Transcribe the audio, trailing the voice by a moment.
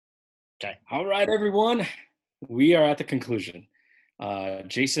Okay. All right, everyone. We are at the conclusion.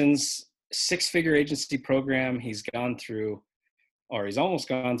 Jason's six-figure agency program, he's almost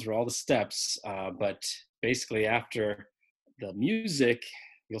gone through all the steps. But basically, after the music,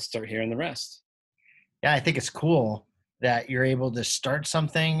 you'll start hearing the rest. Yeah, I think it's cool that you're able to start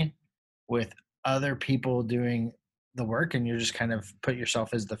something with other people doing the work and you're just kind of put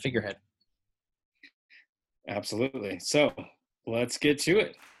yourself as the figurehead. Absolutely. So let's get to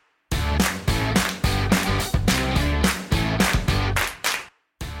it.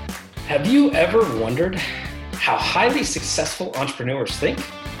 Have you ever wondered how highly successful entrepreneurs think?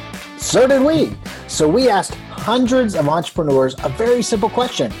 So did we. So we asked hundreds of entrepreneurs a very simple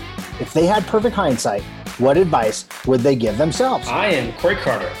question. If they had perfect hindsight, what advice would they give themselves? I am Corey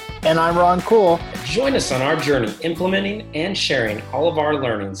Carter. And I'm Ron Cool. Join us on our journey implementing and sharing all of our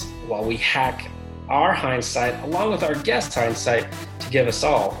learnings while we hack our hindsight along with our guest hindsight to give us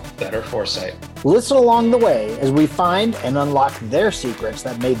all better foresight. Listen along the way as we find and unlock their secrets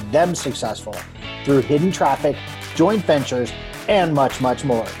that made them successful through hidden traffic, joint ventures, and much, much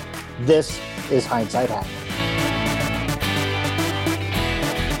more. This is Hindsight Hacking.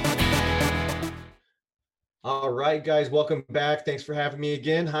 All right, guys, welcome back. Thanks for having me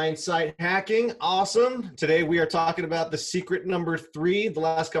again. Hindsight Hacking, awesome. Today we are talking about the secret number 3. The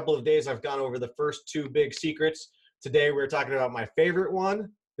last couple of days I've gone over the first 2 big secrets. Today we're talking about my favorite one.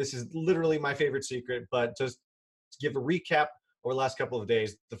 This is literally my favorite secret, but just to give a recap over the last couple of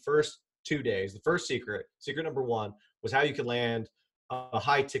days, the first 2 days, the first secret number 1 was how you could land a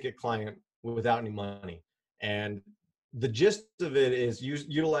high ticket client without any money. And the gist of it is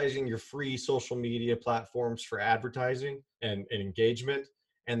utilizing your free social media platforms for advertising and engagement,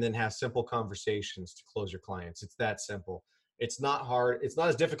 and then have simple conversations to close your clients. It's that simple. It's not hard. It's not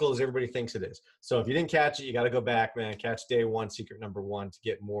as difficult as everybody thinks it is. So if you didn't catch it, you got to go back, man. Catch day 1, secret number 1 to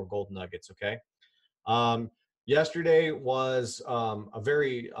get more gold nuggets, okay? Yesterday was a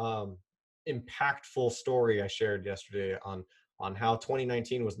very impactful story I shared yesterday on how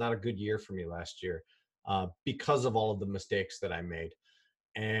 2019 was not a good year for me last year. Because of all of the mistakes that I made.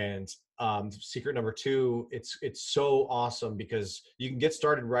 And secret number 2, it's so awesome because you can get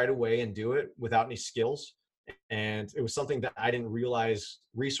started right away and do it without any skills. And it was something that I didn't realize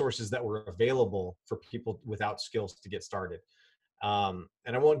resources that were available for people without skills to get started. And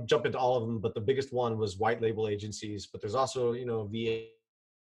I won't jump into all of them, but the biggest one was white label agencies, but there's also, VA.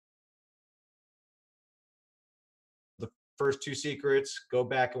 First 2 secrets, go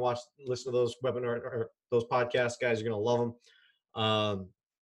back and listen to those webinars or those podcasts, guys. You're going to love them.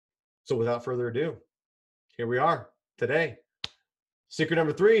 So without further ado, here we are today. Secret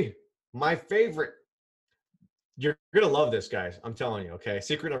number 3, my favorite. You're going to love this, guys. I'm telling you, okay?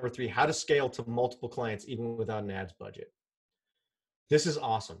 Secret number 3, how to scale to multiple clients even without an ads budget. This is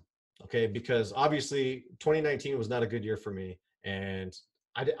awesome, okay? Because obviously 2019 was not a good year for me. And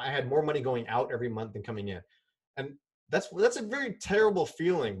I had more money going out every month than coming in. And that's a very terrible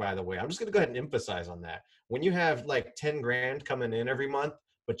feeling, by the way. I'm just going to go ahead and emphasize on that. When you have like 10 grand coming in every month,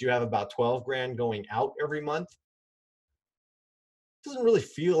 but you have about 12 grand going out every month, it doesn't really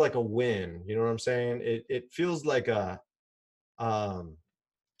feel like a win. You know what I'm saying? It feels like a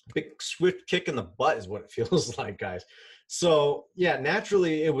big swift kick in the butt is what it feels like, guys. So yeah,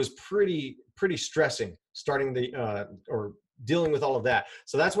 naturally it was pretty stressing starting or dealing with all of that.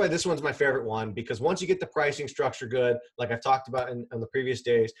 So that's why this one's my favorite one, because once you get the pricing structure good, like I've talked about on the previous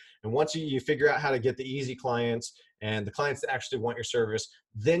days, and once you figure out how to get the easy clients and the clients that actually want your service,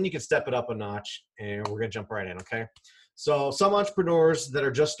 then you can step it up a notch, and we're going to jump right in. Okay. So some entrepreneurs that are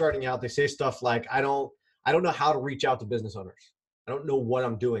just starting out, they say stuff like, I don't know how to reach out to business owners. I don't know what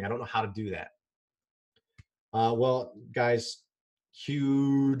I'm doing. I don't know how to do that. Well, guys,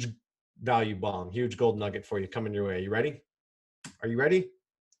 huge value bomb, huge gold nugget for you coming your way. You ready? Are you ready?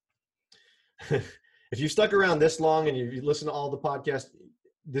 If you stuck around this long and you listen to all the podcasts,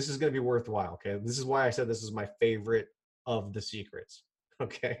 this is going to be worthwhile, okay? This is why I said this is my favorite of the secrets,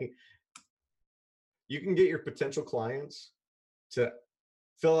 okay? You can get your potential clients to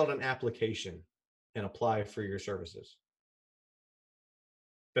fill out an application and apply for your services.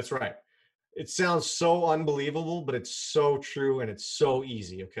 That's right. It sounds so unbelievable, but it's so true and it's so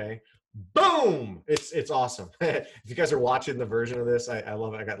easy, okay? Boom! It's awesome. If you guys are watching the version of this, I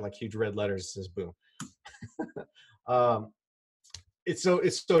love it. I got like huge red letters that says boom. It's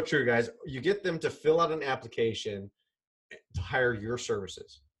so true, guys. You get them to fill out an application to hire your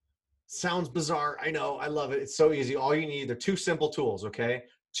services. Sounds bizarre. I know. I love it. It's so easy. All you need, they're 2 simple tools, okay?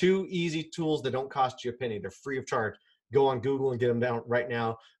 2 easy tools that don't cost you a penny. They're free of charge. Go on Google and get them down right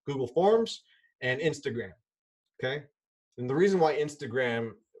now. Google Forms and Instagram, okay? And the reason why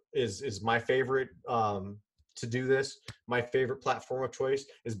Instagram is my favorite to do this. My favorite platform of choice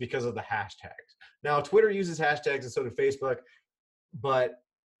is because of the hashtags. Now, Twitter uses hashtags and so does Facebook, but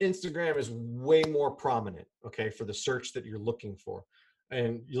Instagram is way more prominent, okay, for the search that you're looking for.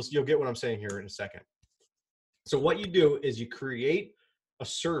 And you'll get what I'm saying here in a second. So what you do is you create a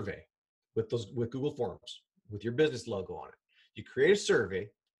survey with Google Forms with your business logo on it. You create a survey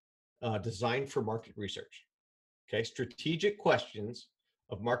designed for market research. Okay, strategic questions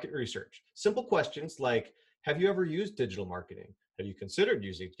of market research. Simple questions like, have you ever used digital marketing? Have you considered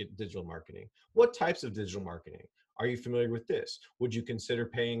using digital marketing? What types of digital marketing? Are you familiar with this? Would you consider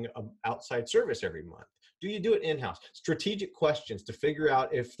paying an outside service every month? Do you do it in-house? Strategic questions to figure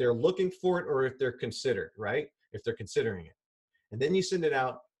out if they're looking for it or if they're considered, right? If they're considering it. And then you send it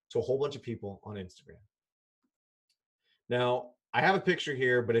out to a whole bunch of people on Instagram. Now, I have a picture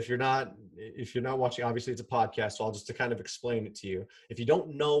here, but if you're not watching, obviously it's a podcast, so I'll just to kind of explain it to you. If you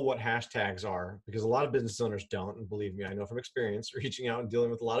don't know what hashtags are, because a lot of business owners don't, and believe me, I know from experience, reaching out and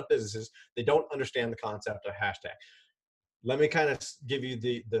dealing with a lot of businesses, they don't understand the concept of hashtag. Let me kind of give you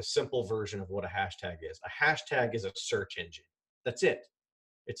the simple version of what a hashtag is. A hashtag is a search engine. That's it.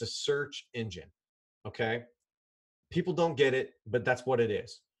 It's a search engine, okay? People don't get it, but that's what it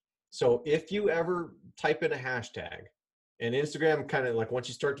is. So if you ever type in a hashtag, and Instagram kind of like once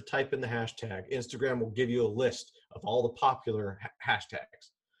you start to type in the hashtag, Instagram will give you a list of all the popular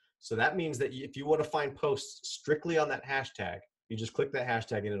hashtags. So that means that if you want to find posts strictly on that hashtag, you just click that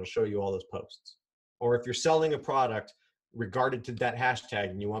hashtag and it'll show you all those posts. Or if you're selling a product regarded to that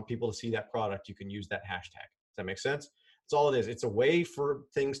hashtag and you want people to see that product, you can use that hashtag. Does that make sense? That's all it is. It's a way for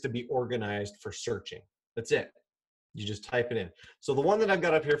things to be organized for searching. That's it. You just type it in. So the one that I've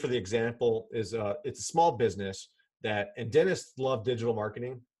got up here for the example is it's a small business and dentists love digital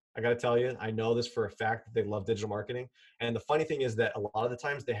marketing. I got to tell you, I know this for a fact that they love digital marketing. And the funny thing is that a lot of the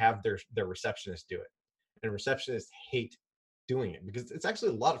times they have their receptionists do it. And receptionists hate doing it because it's actually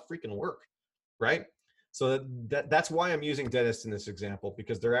a lot of freaking work, right? So that's why I'm using dentists in this example,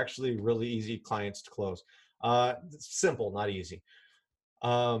 because they're actually really easy clients to close. Simple, not easy.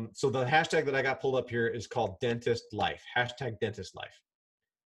 So the hashtag that I got pulled up here is called Dentist Life, hashtag Dentist Life.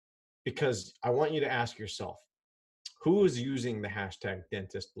 Because I want you to ask yourself, who is using the hashtag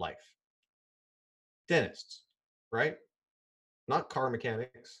Dentist Life? Dentists, right? Not car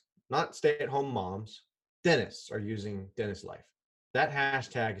mechanics, not stay-at-home moms. Dentists are using Dentist Life. That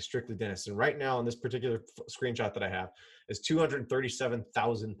hashtag is strictly dentists. And right now on this particular screenshot that I have is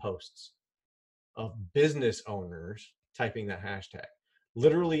 237,000 posts of business owners typing that hashtag.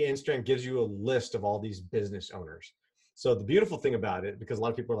 Literally, Instagram gives you a list of all these business owners. So the beautiful thing about it, because a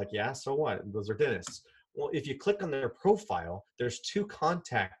lot of people are like, yeah, so what? Those are dentists. Well, if you click on their profile, there's 2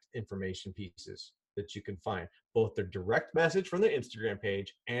 contact information pieces that you can find, both their direct message from their Instagram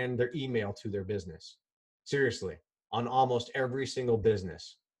page and their email to their business. Seriously, on almost every single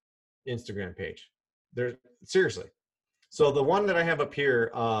business Instagram page. Seriously. So the one that I have up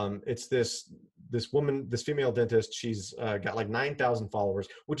here, it's this woman, this female dentist. She's got like 9,000 followers,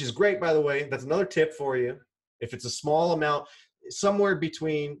 which is great, by the way. That's another tip for you. If it's a small amount, somewhere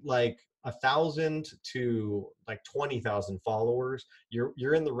between like 1,000 to like 20,000 followers,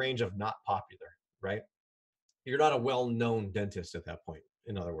 you're in the range of not popular, right? You're not a well-known dentist at that point,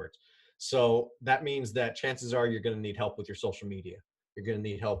 in other words. So that means that chances are you're going to need help with your social media. You're going to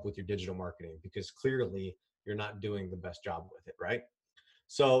need help with your digital marketing because clearly you're not doing the best job with it, right?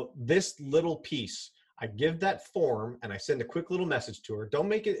 So this little piece, I give that form and I send a quick little message to her. Don't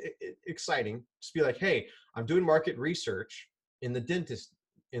make it exciting. Just be like, hey, I'm doing market research in the dentist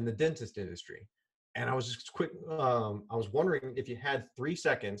industry. And I was just quick. I was wondering if you had 3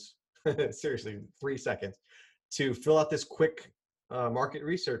 seconds, seriously, 3 seconds to fill out this quick market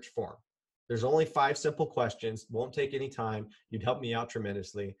research form. There's only 5 simple questions. Won't take any time. You'd help me out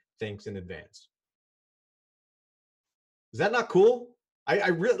tremendously. Thanks in advance. Is that not cool? I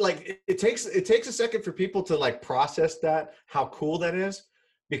really like it takes a second for people to like process that, how cool that is,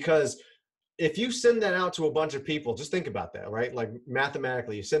 because if you send that out to a bunch of people, just think about that, right? Like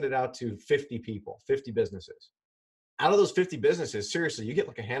mathematically, you send it out to 50 people, 50 businesses. Out of those 50 businesses, seriously, you get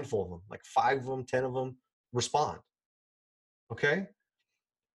like a handful of them, like 5 of them, 10 of them respond. Okay?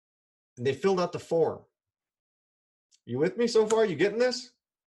 And they filled out the form. You with me so far? You getting this?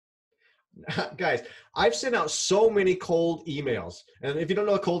 Guys, I've sent out so many cold emails. And if you don't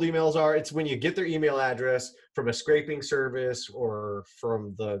know what cold emails are, it's when you get their email address from a scraping service or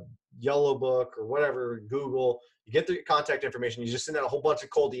from the Yellow Book or whatever, Google. You get their contact information. You just send out a whole bunch of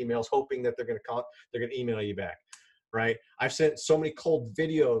cold emails hoping that they're going to email you back, right? I've sent so many cold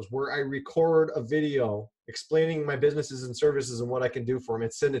videos where I record a video explaining my businesses and services and what I can do for them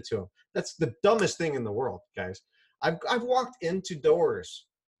and send it to them. That's the dumbest thing in the world, guys. I've walked into doors,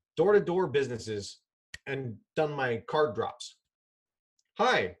 door-to-door businesses, and done my card drops.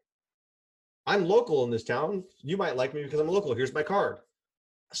 Hi, I'm local in this town. You might like me because I'm local. Here's my card.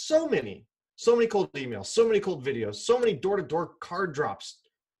 So many cold emails, so many cold videos, so many door-to-door card drops,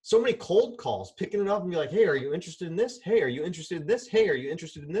 so many cold calls, picking it up and be like, hey, are you interested in this? Hey, are you interested in this? Hey, are you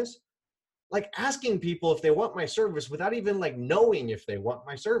interested in this? Like asking people if they want my service without even like knowing if they want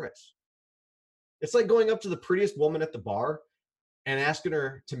my service. It's like going up to the prettiest woman at the bar and asking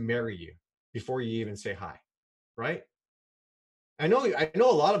her to marry you before you even say hi, right? I know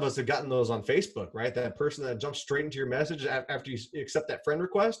a lot of us have gotten those on Facebook, right? That person that jumps straight into your message after you accept that friend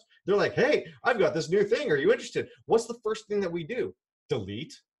request. They're like, hey, I've got this new thing. Are you interested? What's the first thing that we do?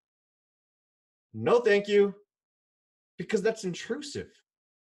 Delete. No, thank you. Because that's intrusive.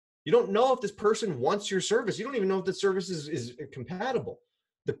 You don't know if this person wants your service. You don't even know if the service is compatible.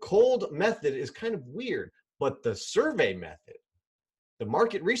 The cold method is kind of weird, but the survey method, the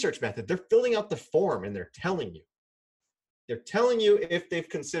market research method, they're filling out the form and they're telling you. They're telling you if they've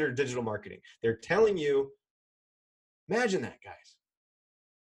considered digital marketing. They're telling you, imagine that, guys.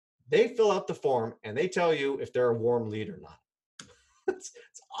 They fill out the form and they tell you if they're a warm lead or not. It's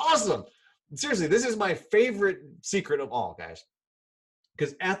awesome. Seriously, this is my favorite secret of all, guys.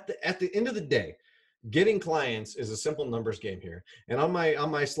 Because at the end of the day, getting clients is a simple numbers game here. And on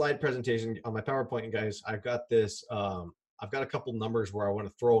my slide presentation, on my PowerPoint, guys, I've got this. I've got a couple numbers where I want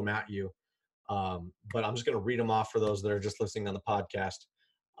to throw them at you. But I'm just going to read them off for those that are just listening on the podcast.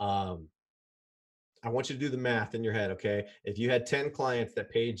 I want you to do the math in your head, okay? If you had 10 clients that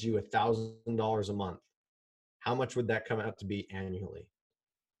paid you $1,000 a month, how much would that come out to be annually?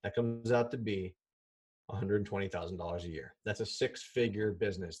 That comes out to be $120,000 a year. That's a six-figure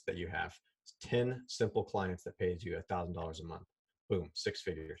business that you have. It's 10 simple clients that pays you $1,000 a month. Boom, 6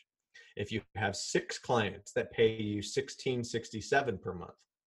 figures. If you have 6 clients that pay you $1,667 per month,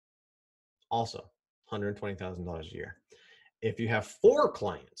 also $120,000 a year. If you have 4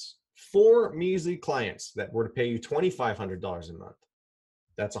 clients, 4 measly clients that were to pay you $2,500 a month,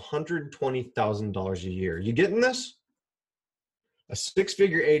 that's $120,000 a year. You getting this? A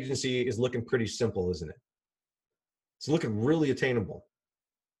 6-figure agency is looking pretty simple, isn't it? It's looking really attainable.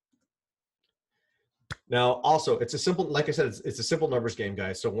 Now, also, it's a simple, like I said, it's a simple numbers game,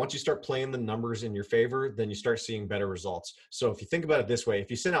 guys. So once you start playing the numbers in your favor, then you start seeing better results. So if you think about it this way, if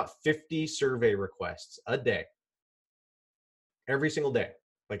you send out 50 survey requests a day, every single day,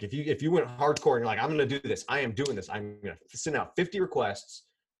 like if you went hardcore and you're like, I'm going to do this, I am doing this, I'm going to send out 50 requests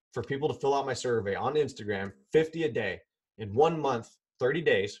for people to fill out my survey on Instagram, 50 a day. In 1 month, 30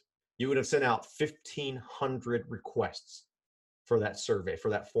 days, you would have sent out 1,500 requests for that survey, for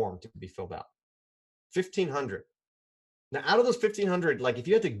that form to be filled out. 1,500. Now, out of those 1,500, like if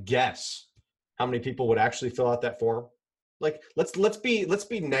you had to guess how many people would actually fill out that form, like let's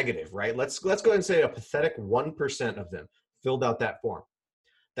be negative, right? Let's go ahead and say a pathetic 1% of them filled out that form.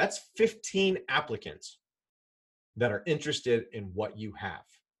 That's 15 applicants that are interested in what you have.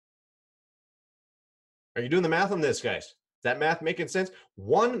 Are you doing the math on this, guys? Is that math making sense?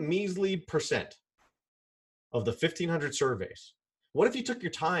 1 measly percent of the 1,500 surveys. What if you took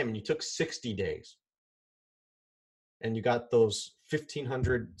your time and you took 60 days and you got those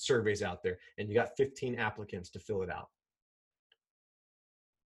 1,500 surveys out there and you got 15 applicants to fill it out?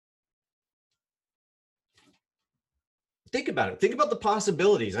 Think about it. Think about the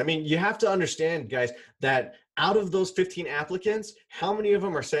possibilities. I mean, you have to understand, guys, that out of those 15 applicants, how many of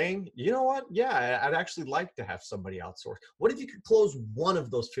them are saying, you know what? Yeah, I'd actually like to have somebody outsource. What if you could close one of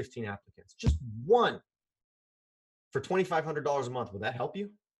those 15 applicants? Just one for $2,500 a month. Would that help you?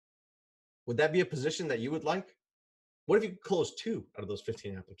 Would that be a position that you would like? What if you could close 2 out of those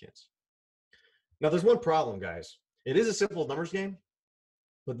 15 applicants? Now, there's one problem, guys. It is a simple numbers game.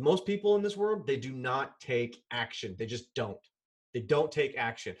 But most people in this world, they do not take action. They just don't. They don't take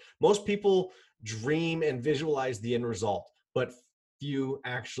action. Most people dream and visualize the end result, but few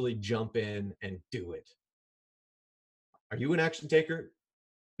actually jump in and do it. Are you an action taker?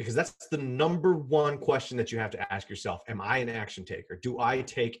 Because that's the number one question that you have to ask yourself. Am I an action taker? Do I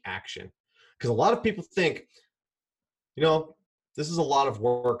take action? Because a lot of people think, you know, this is a lot of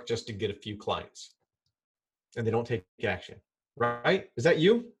work just to get a few clients, and they don't take action. Right? Is that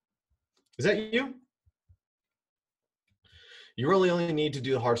you? Is that you? You really only need to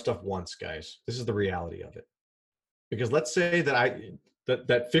do the hard stuff once, guys. This is the reality of it. Because let's say that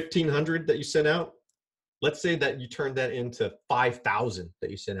that 1,500 that you sent out, let's say that you turned that into 5,000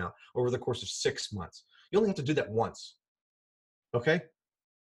 that you sent out over the course of 6 months. You only have to do that once. Okay?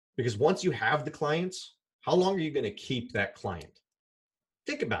 Because once you have the clients, how long are you going to keep that client?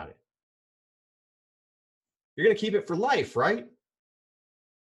 Think about it. You're going to keep it for life, right?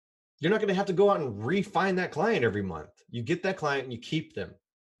 You're not going to have to go out and re-find that client every month. You get that client and you keep them.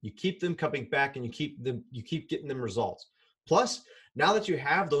 You keep them coming back and you keep getting them results. Plus, now that you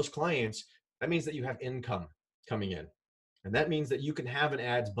have those clients, that means that you have income coming in. And that means that you can have an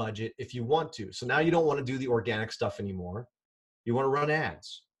ads budget if you want to. So now you don't want to do the organic stuff anymore. You want to run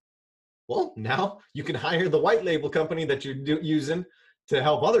ads. Well, now you can hire the white label company that you're using to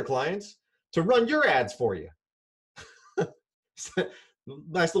help other clients to run your ads for you.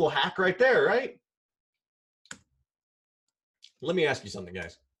 Nice little hack right there, right? Let me ask you something,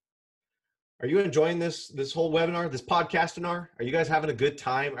 guys. Are you enjoying this whole webinar, this podcastinar? Are you guys having a good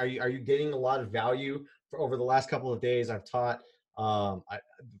time? Are you getting a lot of value over the last couple of days? I've taught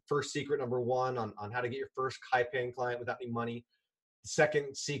first secret number 1 on how to get your first high-paying client without any money. The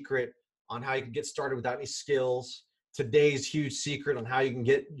second secret on how you can get started without any skills. Today's huge secret on how you can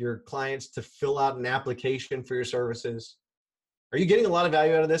get your clients to fill out an application for your services. Are you getting a lot of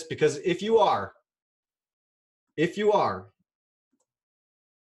value out of this? Because if you are,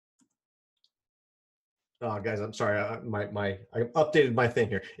 oh, guys, I'm sorry. I updated my thing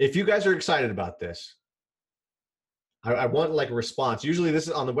here. If you guys are excited about this, I want like a response. Usually this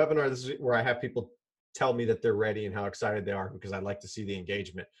is on the webinar. This is where I have people tell me that they're ready and how excited they are, because I'd like to see the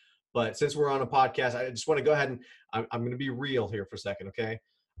engagement. But since we're on a podcast, I just want to go ahead and I'm going to be real here for a second. Okay.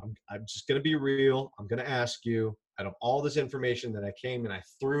 I'm just going to be real. I'm going to ask you, out of all this information that I came and I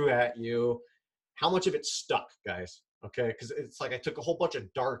threw at you, how much of it stuck, guys? Okay, because it's like I took a whole bunch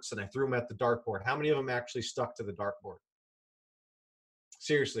of darts and I threw them at the dartboard. How many of them actually stuck to the dartboard?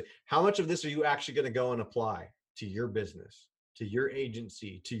 Seriously, how much of this are you actually going to go and apply to your business, to your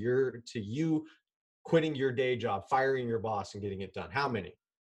agency, to you quitting your day job, firing your boss and getting it done? How many?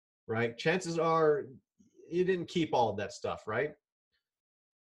 Right? Chances are you didn't keep all of that stuff, right?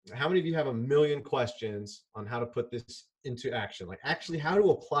 How many of you have a million questions on how to put this into action? Like actually how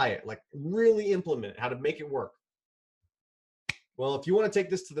to apply it, like really implement it, how to make it work. Well, if you want to take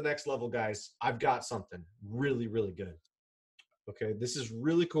this to the next level, guys, I've got something really, really good. Okay, this is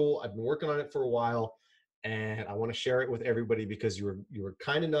really cool. I've been working on it for a while, and I want to share it with everybody because you were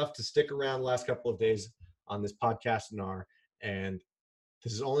kind enough to stick around the last couple of days on this podcastinar, and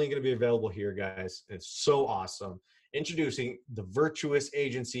this is only going to be available here, guys. And it's so awesome. Introducing the Virtuous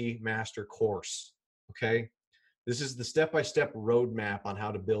Agency Master Course. Okay, this is the step-by-step roadmap on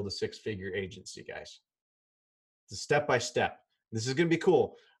how to build a six-figure agency, guys. It's a step-by-step. This is going to be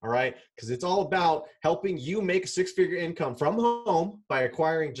cool, all right? Because it's all about helping you make a six-figure income from home by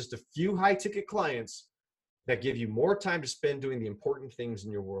acquiring just a few high-ticket clients that give you more time to spend doing the important things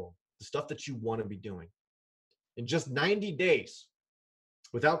in your world, the stuff that you want to be doing. In just 90 days,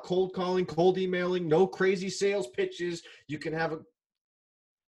 without cold calling, cold emailing, no crazy sales pitches, you can have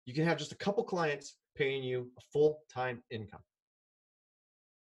just a couple clients paying you a full-time income.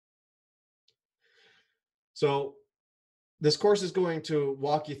 So this course is going to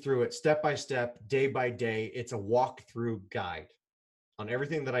walk you through it step by step, day by day. It's a walkthrough guide on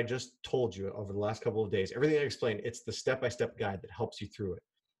everything that I just told you over the last couple of days. Everything I explained, it's the step-by-step guide that helps you through it.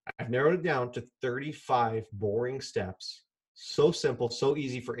 I've narrowed it down to 35 boring steps. So simple, so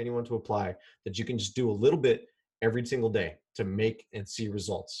easy for anyone to apply that you can just do a little bit every single day to make and see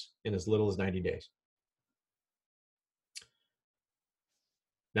results in as little as 90 days.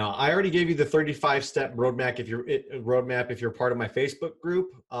 Now, I already gave you the 35-step roadmap if you're part of my Facebook group.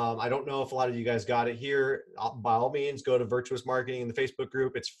 I don't know if a lot of you guys got it here. By all means, go to Virtuous Marketing in the Facebook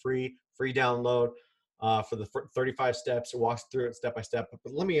group. It's free download for the 35 steps. It walks through it step by step.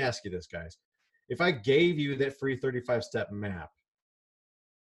 But let me ask you this, guys. If I gave you that free 35-step map,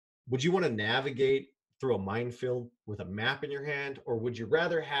 would you want to navigate through a minefield with a map in your hand, or would you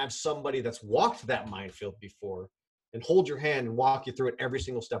rather have somebody that's walked that minefield before and hold your hand and walk you through it every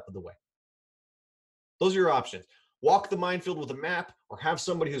single step of the way? Those are your options. Walk the minefield with a map, or have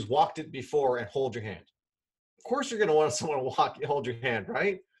somebody who's walked it before and hold your hand. Of course you're going to want someone to hold your hand,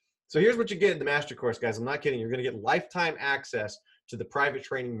 right? So here's what you get in the master course, guys. I'm not kidding. You're going to get lifetime access to the private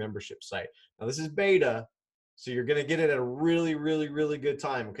training membership site. Now, this is beta, so you're going to get it at a really, really, really good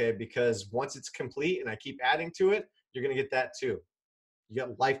time, okay? Because once it's complete and I keep adding to it, you're going to get that too. You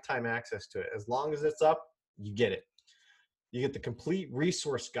got lifetime access to it. As long as it's up, you get it. You get the complete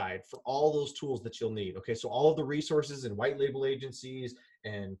resource guide for all those tools that you'll need. Okay, so all of the resources and white label agencies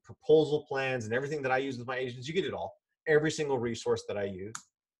and proposal plans and everything that I use with my agents, you get it all. Every single resource that I use.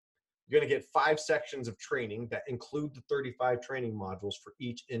 You're going to get 5 sections of training that include the 35 training modules for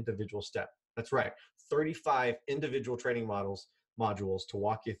each individual step. That's right, 35 individual training modules to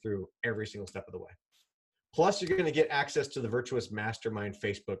walk you through every single step of the way. Plus, you're going to get access to the Virtuous Mastermind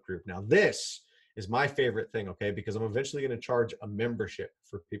Facebook group. Now, this is my favorite thing, okay? Because I'm eventually going to charge a membership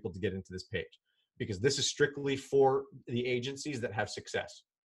for people to get into this page, because this is strictly for the agencies that have success.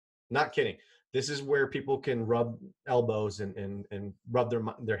 Not kidding. This is where people can rub elbows and rub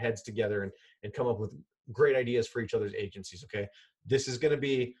their heads together and come up with great ideas for each other's agencies, okay? This is going to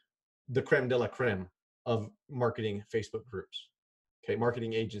be the creme de la creme of marketing Facebook groups, okay?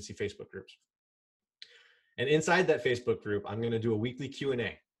 Marketing agency Facebook groups. And inside that Facebook group, I'm going to do a weekly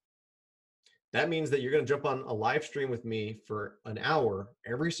Q&A. That means that you're going to jump on a live stream with me for an hour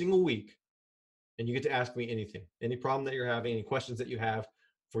every single week, and you get to ask me anything, any problem that you're having, any questions that you have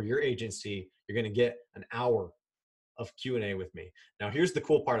for your agency. You're going to get an hour of Q&A with me. Now, here's the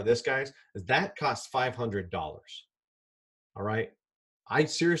cool part of this, guys, is that costs $500. All right. I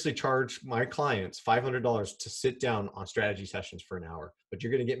seriously charge my clients $500 to sit down on strategy sessions for an hour, but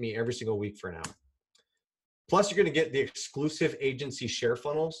you're going to get me every single week for an hour. Plus, you're going to get the exclusive agency share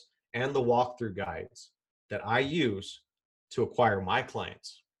funnels and the walkthrough guides that I use to acquire my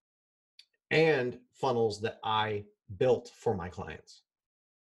clients, and funnels that I built for my clients.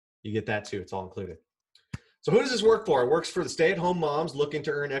 You get that too. It's all included. So who does this work for? It works for the stay-at-home moms looking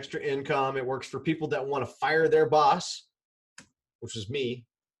to earn extra income. It works for people that want to fire their boss, which was me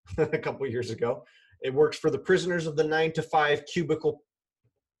a couple of years ago. It works for the prisoners of the 9-to-5 cubicle,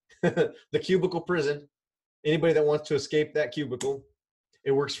 the cubicle prison. Anybody that wants to escape that cubicle.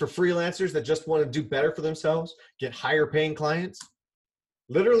 It works for freelancers that just want to do better for themselves, get higher paying clients.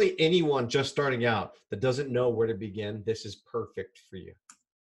 Literally anyone just starting out that doesn't know where to begin, this is perfect for you.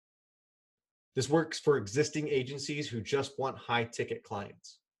 This works for existing agencies who just want high ticket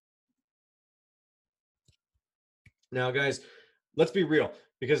clients. Now, guys, let's be real,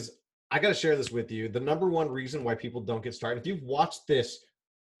 because I got to share this with you. The number one reason why people don't get started, if you've watched this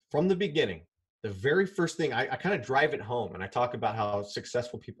from the beginning, the very first thing, I kind of drive it home and I talk about how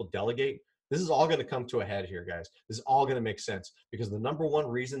successful people delegate. This is all going to come to a head here, guys. This is all going to make sense, because the number one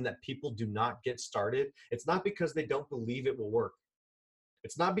reason that people do not get started, it's not because they don't believe it will work.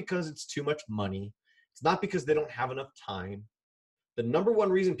 It's not because it's too much money. It's not because they don't have enough time. The number one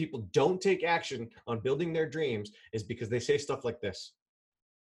reason people don't take action on building their dreams is because they say stuff like this: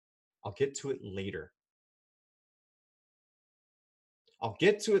 I'll get to it later. I'll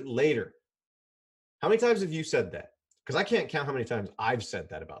get to it later. How many times have you said that? Because I can't count how many times I've said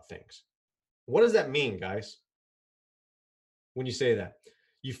that about things. What does that mean, guys? When you say that,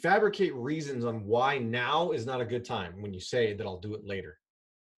 you fabricate reasons on why now is not a good time when you say that I'll do it later.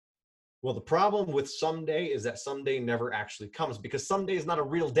 Well, the problem with someday is that someday never actually comes, because someday is not a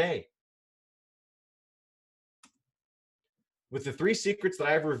real day. With the 3 secrets that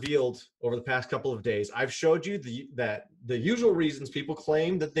I've revealed over the past couple of days, I've showed you that the usual reasons people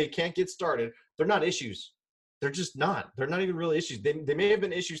claim that they can't get started, they're not issues. They're just not. They're not even really issues. They may have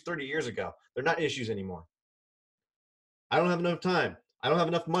been issues 30 years ago. They're not issues anymore. I don't have enough time. I don't have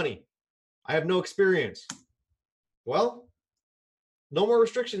enough money. I have no experience. Well, no more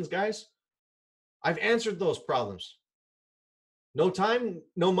restrictions, guys. I've answered those problems. No time,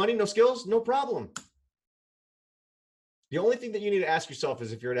 no money, no skills, no problem. The only thing that you need to ask yourself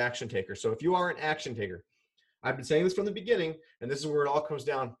is if you're an action taker. So if you are an action taker, I've been saying this from the beginning, and this is where it all comes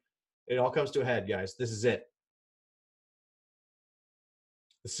down. It all comes to a head, guys. This is it.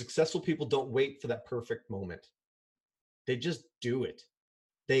 The successful people don't wait for that perfect moment. They just do it.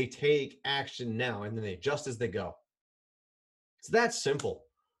 They take action now, and then they adjust as they go. It's that simple.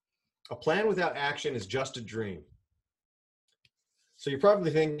 A plan without action is just a dream. So you're probably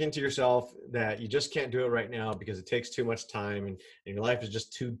thinking to yourself that you just can't do it right now because it takes too much time and your life is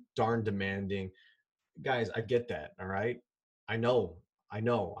just too darn demanding. Guys, I get that, all right? I know.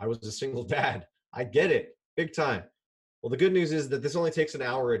 I was a single dad. I get it, big time. Well, the good news is that this only takes an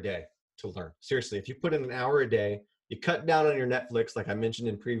hour a day to learn. Seriously, if you put in an hour a day, you cut down on your Netflix, like I mentioned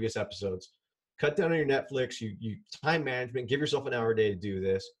in previous episodes. Cut down on your Netflix, you time management, give yourself an hour a day to do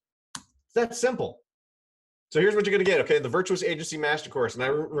this. It's that simple. So here's what you're going to get, okay? The Virtuous Agency Master Course. And I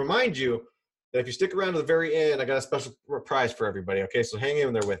remind you that if you stick around to the very end, I got a special prize for everybody, okay? So hang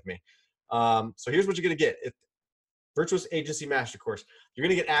in there with me. So here's what you're going to get. Virtuous Agency Master Course. You're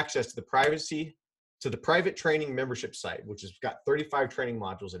going to get access to the private training membership site, which has got 35 training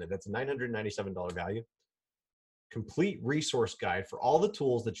modules in it. That's a $997 value. Complete resource guide for all the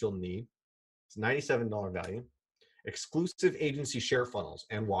tools that you'll need. It's $97 value. Exclusive agency share funnels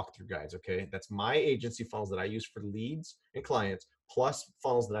and walkthrough guides, okay? That's my agency funnels that I use for leads and clients, plus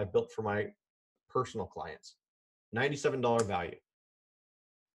funnels that I built for my personal clients. $97 value.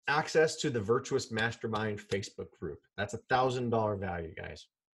 Access to the Virtuous Mastermind Facebook group. That's $1,000 value, guys.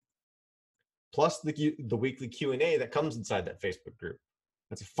 plus the weekly Q&A that comes inside that Facebook group.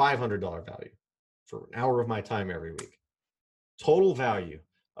 That's a $500 value for an hour of my time every week. Total value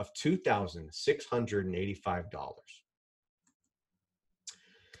of $2,685.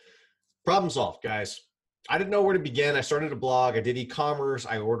 Problem solved, guys. I didn't know where to begin. I started a blog. I did e-commerce.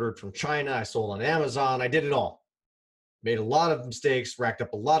 I ordered from China. I sold on Amazon. I did it all. Made a lot of mistakes, racked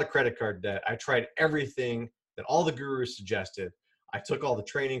up a lot of credit card debt. I tried everything that all the gurus suggested. I took all the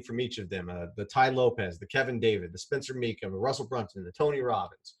training from each of them, the Ty Lopez, the Kevin David, the Spencer Meekum, the Russell Brunson, the Tony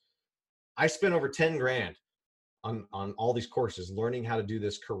Robbins. I spent over 10 grand on all these courses, learning how to do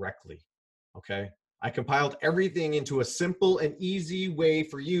this correctly, okay? I compiled everything into a simple and easy way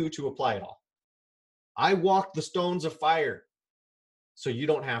for you to apply it all. I walked the stones of fire so you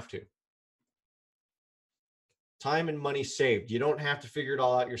don't have to. Time and money saved. You don't have to figure it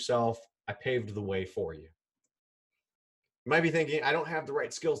all out yourself. I paved the way for you. You might be thinking, I don't have the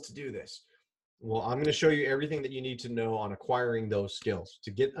right skills to do this. Well, I'm going to show you everything that you need to know on acquiring those skills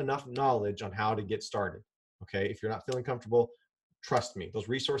to get enough knowledge on how to get started. Okay, if you're not feeling comfortable, trust me, those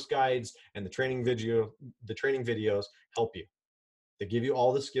resource guides and the training videos help you. They give you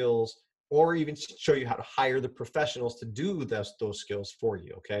all the skills, or even show you how to hire the professionals to do those skills for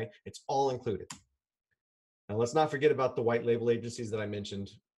you. Okay, it's all included. Now, let's not forget about the white label agencies that I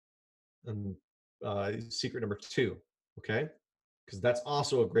mentioned in secret number 2. Okay, because that's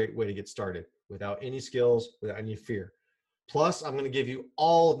also a great way to get started without any skills, without any fear. Plus, I'm going to give you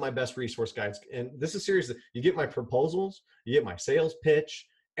all of my best resource guides. And this is serious. You get my proposals, you get my sales pitch,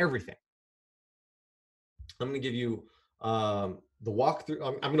 everything. I'm going to give you the walkthrough.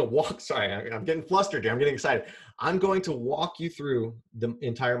 I'm going to walk, sorry, I'm getting flustered here. I'm getting excited. I'm going to walk you through the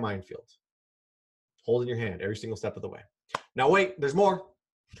entire minefield, holding your hand every single step of the way. Now, wait, there's more.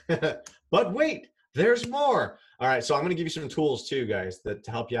 But wait, there's more. All right, so I'm going to give you some tools too, guys, to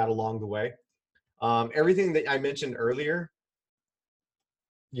help you out along the way. Everything that I mentioned earlier,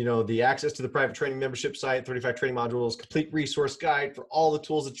 you know, the access to the private training membership site, 35 training modules, complete resource guide for all the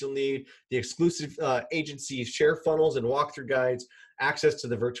tools that you'll need, the exclusive agency share funnels and walkthrough guides, access to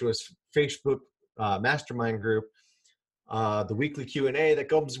the Virtuous Facebook mastermind group, the weekly Q&A that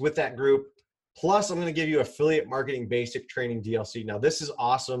goes with that group. Plus, I'm going to give you affiliate marketing basic training DLC. Now, this is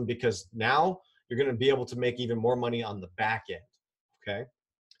awesome because now you're going to be able to make even more money on the back end, okay?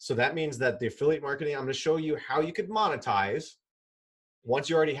 So that means that the affiliate marketing, I'm going to show you how you could monetize. Once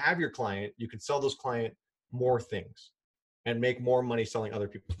you already have your client, you can sell those client more things and make more money selling other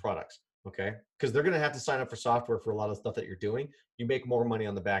people's products, okay? Because they're going to have to sign up for software for a lot of stuff that you're doing. You make more money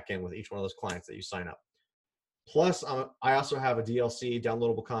on the back end with each one of those clients that you sign up. Plus, I also have a DLC,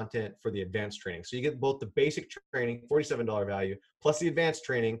 downloadable content for the advanced training. So you get both the basic training, $47 value, plus the advanced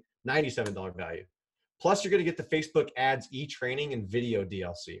training, $97 value. Plus, you're going to get the Facebook ads e-training and video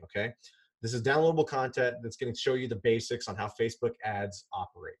DLC, okay? This is downloadable content that's going to show you the basics on how Facebook ads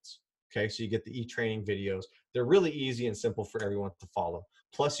operates, okay? So you get the e-training videos. They're really easy and simple for everyone to follow.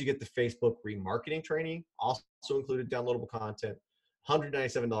 Plus, you get the Facebook remarketing training, also included downloadable content,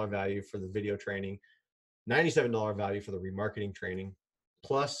 $197 value for the video training, $97 value for the remarketing training,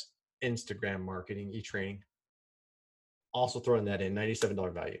 plus Instagram marketing e-training. Also throwing that in,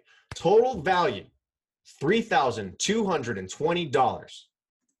 $97 value. Total value, $3,220.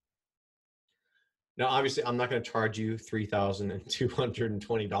 Now, obviously, I'm not going to charge you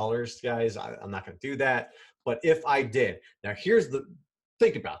 $3,220, guys. I'm not going to do that. But if I did, now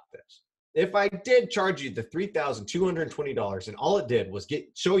think about this. If I did charge you the $3,220 and all it did was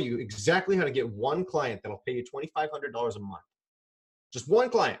show you exactly how to get one client that'll pay you $2,500 a month, just one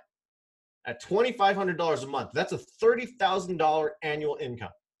client at $2,500 a month, that's a $30,000 annual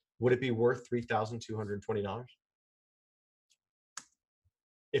income. Would it be worth $3,220?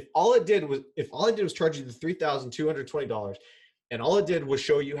 If all it did was charge you the $3,220, and all it did was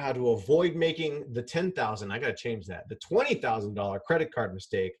show you how to avoid making the $10,000, I got to change that, the $20,000 credit card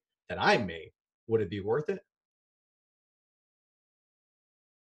mistake that I made, would it be worth it?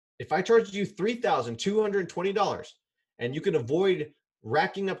 If I charged you $3,220 and you could avoid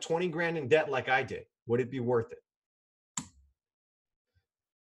racking up 20 grand in debt like I did, would it be worth it?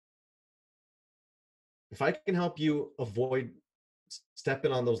 If I can help you avoid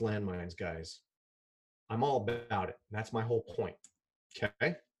stepping on those landmines, guys, I'm all about it. That's my whole point,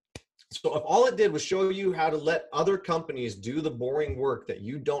 okay? So if all it did was show you how to let other companies do the boring work that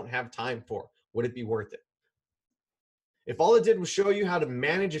you don't have time for, would it be worth it? If all it did was show you how to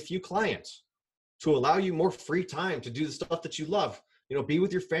manage a few clients to allow you more free time to do the stuff that you love, you know, be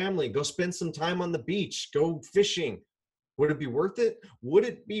with your family, go spend some time on the beach, go fishing, would it be worth it? Would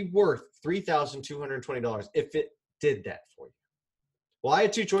it be worth $3,220 if it did that for you? Well, I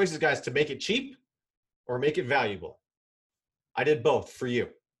had two choices, guys, to make it cheap or make it valuable. I did both for you.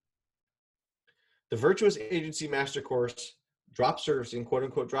 The Virtuous Agency Master Course drop servicing, quote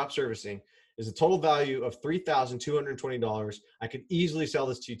unquote drop servicing, is a total value of $3,220. I could easily sell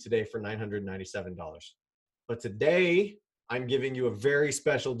this to you today for $997. But today, I'm giving you a very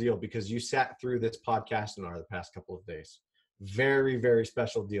special deal because you sat through this podcast in the past couple of days. Very, very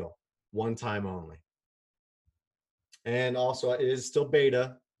special deal. One time only. And also, it is still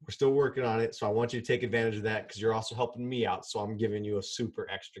beta. We're still working on it. So I want you to take advantage of that because you're also helping me out. So I'm giving you a super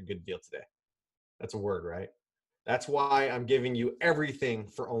extra good deal today. That's a word, right? That's why I'm giving you everything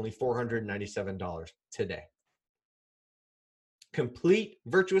for only $497 today. Complete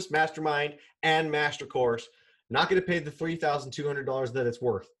Virtuous Mastermind and Master Course. Not going to pay the $3,200 that it's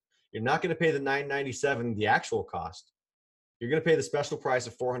worth. You're not going to pay the $997, the actual cost. You're going to pay the special price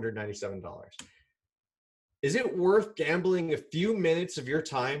of $497. Is it worth gambling a few minutes of your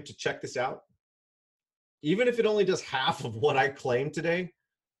time to check this out? Even if it only does half of what I claimed today,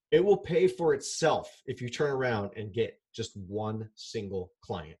 it will pay for itself if you turn around and get just one single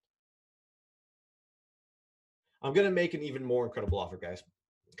client. I'm going to make an even more incredible offer, guys,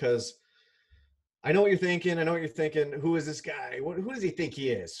 because I know what you're thinking. I know what you're thinking. Who is this guy? Who does he think he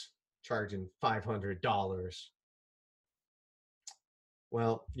is? Charging $500.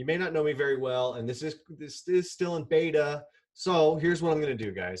 Well, you may not know me very well, and this is still in beta. So here's what I'm going to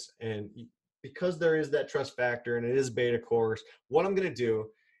do, guys. And because there is that trust factor and it is beta course, what I'm going to do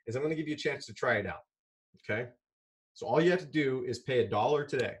is I'm going to give you a chance to try it out. Okay? So all you have to do is pay $1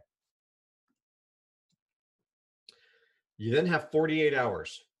 today. You then have 48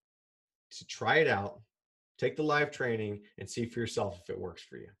 hours to try it out, take the live training, and see for yourself if it works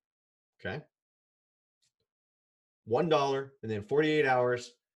for you. Okay? $1, and then 48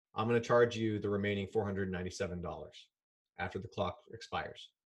 hours, I'm going to charge you the remaining $497 after the clock expires.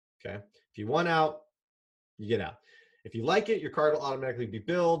 Okay? If you want out, you get out. If you like it, your card will automatically be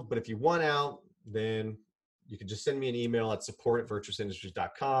billed, but if you want out, then you can just send me an email at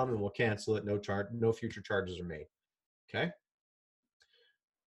support@virtuousindustries.com and we'll cancel it. No future charges are made. Okay?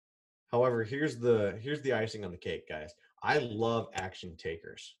 However, here's the icing on the cake, guys. I love action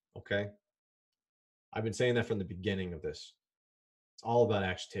takers, okay? I've been saying that from the beginning of this. It's all about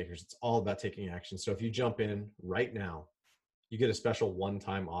action takers. It's all about taking action. So if you jump in right now, you get a special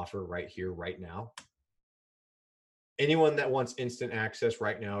one-time offer right here, right now. Anyone that wants instant access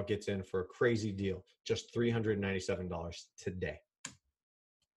right now gets in for a crazy deal, just $397 today.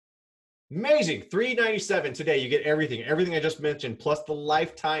 Amazing, $397 today. You get everything I just mentioned, plus the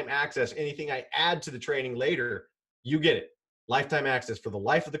lifetime access. Anything I add to the training later, you get it. Lifetime access for the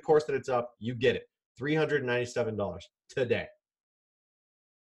life of the course that it's up, you get it. $397 today.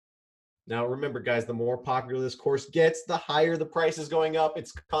 Now remember, guys, the more popular this course gets, the higher the price is going up.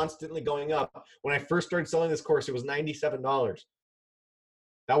 It's constantly going up. When I first started selling this course, it was $97.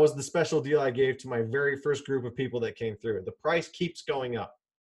 That was the special deal I gave to my very first group of people that came through. The price keeps going up,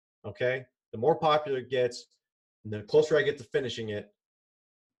 okay? The more popular it gets, the closer I get to finishing it,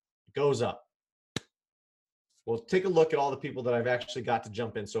 it goes up. Well, take a look at all the people that I've actually got to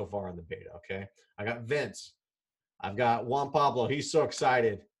jump in so far on the beta, okay? I got Vince. I've got Juan Pablo. He's so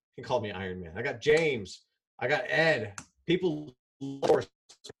excited. He called me Iron Man. I got James. I got Ed. People,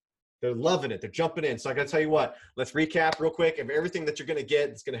 they're loving it. They're jumping in. So I got to tell you what, let's recap real quick of everything that you're going to get.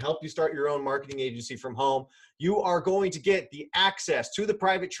 It's going to help you start your own marketing agency from home. You are going to get the access to the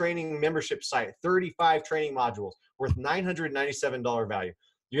private training membership site, 35 training modules worth $997 value.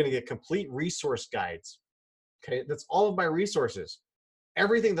 You're going to get complete resource guides. Okay, that's all of my resources.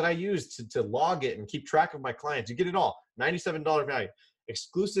 Everything that I use to log it and keep track of my clients, you get it all. $97 value.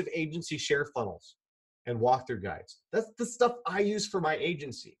 Exclusive agency share funnels and walkthrough guides. That's the stuff I use for my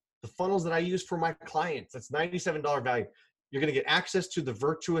agency. The funnels that I use for my clients, that's $97 value. You're going to get access to the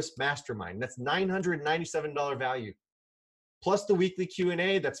Virtuous Mastermind. That's $997 value. Plus the weekly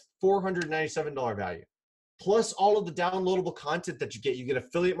Q&A, that's $497 value. Plus all of the downloadable content that you get. You get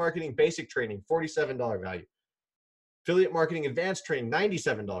affiliate marketing basic training, $47 value. Affiliate marketing advanced training,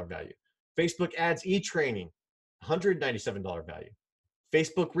 $97 value. Facebook ads e-training, $197 value.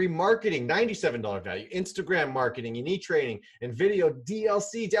 Facebook remarketing, $97 value. Instagram marketing and e-training and video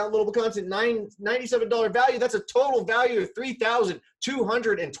DLC downloadable content, $97 value. That's a total value of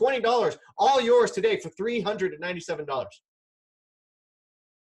 $3,220. All yours today for $397.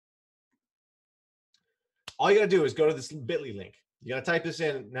 All you got to do is go to this bit.ly link. You got to type this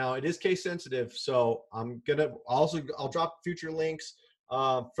in. Now, it is case sensitive, so I'll drop future links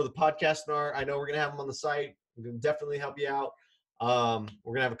for the podcast. I know we're going to have them on the site. I'm going to definitely help you out.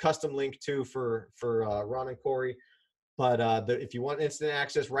 We're going to have a custom link too for Ron and Corey. But if you want instant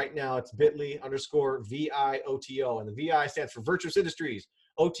access right now, it's bit.ly/VIOTO. And the VI stands for Virtuous Industries.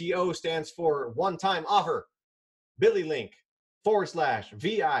 OTO stands for one-time offer. bit.ly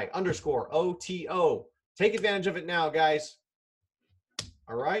link/VI_OTO. Take advantage of it now, guys.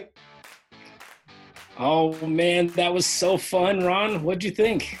 All right. Oh man, that was so fun, Ron. What'd you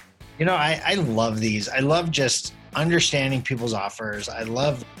think? I love these. I love just understanding people's offers. I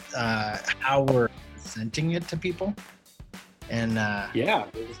love how we're presenting it to people. And yeah,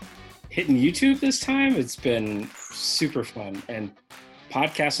 hitting YouTube this time, it's been super fun. And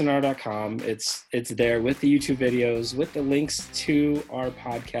podcastinr.com, it's there with the YouTube videos, with the links to our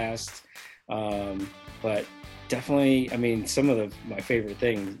podcast. But definitely, I mean, some of my favorite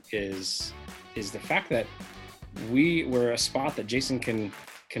thing is the fact that we were a spot that Jason can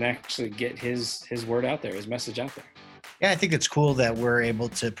actually get his word out there, his message out there. Yeah, I think it's cool that we're able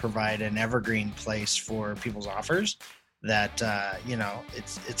to provide an evergreen place for people's offers that,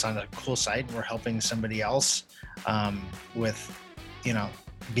 it's on a cool site and we're helping somebody else with,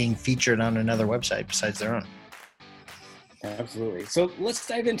 being featured on another website besides their own. Absolutely. So let's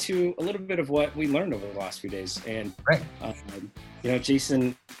dive into a little bit of what we learned over the last few days. And, right.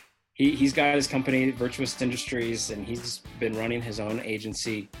 Jason, he's got his company, Virtuous Industries, and he's been running his own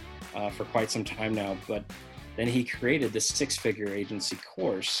agency for quite some time now. But then he created this 6-figure agency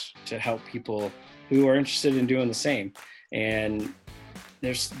course to help people who are interested in doing the same. And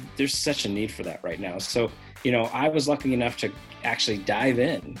there's such a need for that right now. So, I was lucky enough to actually dive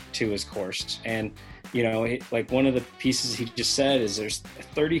in to his course. And, like one of the pieces he just said is there's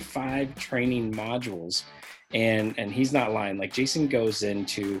 35 training modules. And he's not lying. Like Jason goes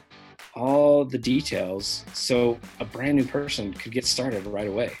into all the details so a brand new person could get started right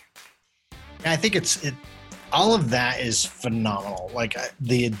away. I think all of that is phenomenal. Like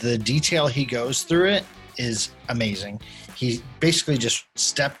the detail he goes through it is amazing. He basically just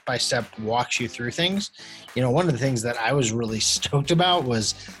step by step walks you through things. One of the things that I was really stoked about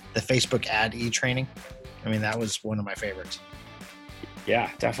was the Facebook ad e-training. I mean, that was one of my favorites. Yeah,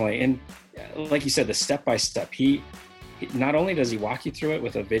 definitely. And like you said, the step by step, he not only does he walk you through it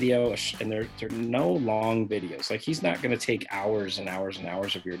with a video, and they're no long videos. Like he's not going to take hours and hours and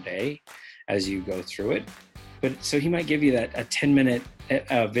hours of your day as you go through it. But so he might give you a 10-minute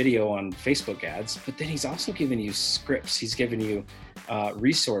video on Facebook ads, but then he's also giving you scripts. He's giving you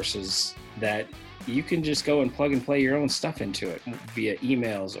resources that you can just go and plug and play your own stuff into it via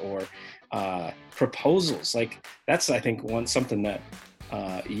emails or proposals. Like that's, I think, something that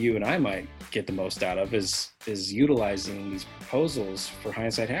you and I might get the most out of is utilizing these proposals for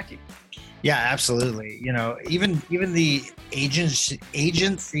hindsight hacking. Yeah, absolutely. Even the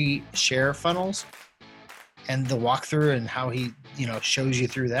agency share funnels and the walkthrough and how he, shows you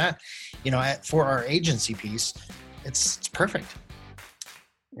through that, for our agency piece, it's perfect.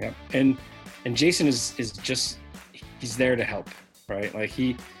 Yeah. And Jason is just, he's there to help, right? Like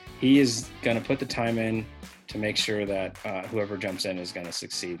he is going to put the time in to make sure that whoever jumps in is going to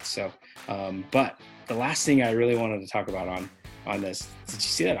succeed. So, but the last thing I really wanted to talk about on this, did you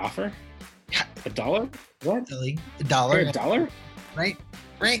see that offer? $1? What? $1? $1? Right.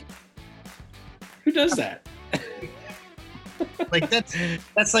 Who does that? Like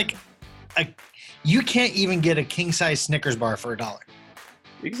that's like you can't even get a king size Snickers bar for $1.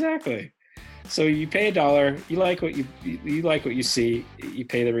 Exactly. So you pay $1. You like what you see. You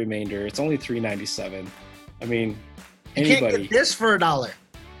pay the remainder. It's only $3.97. I mean, anybody. You can't get this for $1.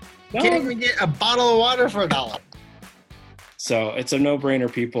 You can't even get a bottle of water for $1. So it's a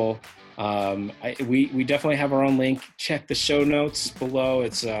no-brainer, people. We definitely have our own link. Check the show notes below.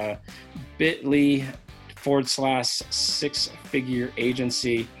 It's bit.ly/6-figure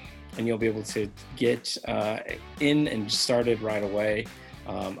agency, and you'll be able to get in and started right away.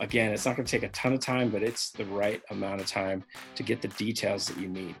 Again, it's not going to take a ton of time, but it's the right amount of time to get the details that you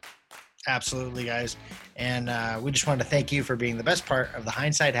need. Absolutely, guys. And we just want to thank you for being the best part of the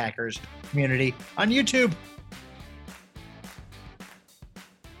Hindsight Hackers community on YouTube.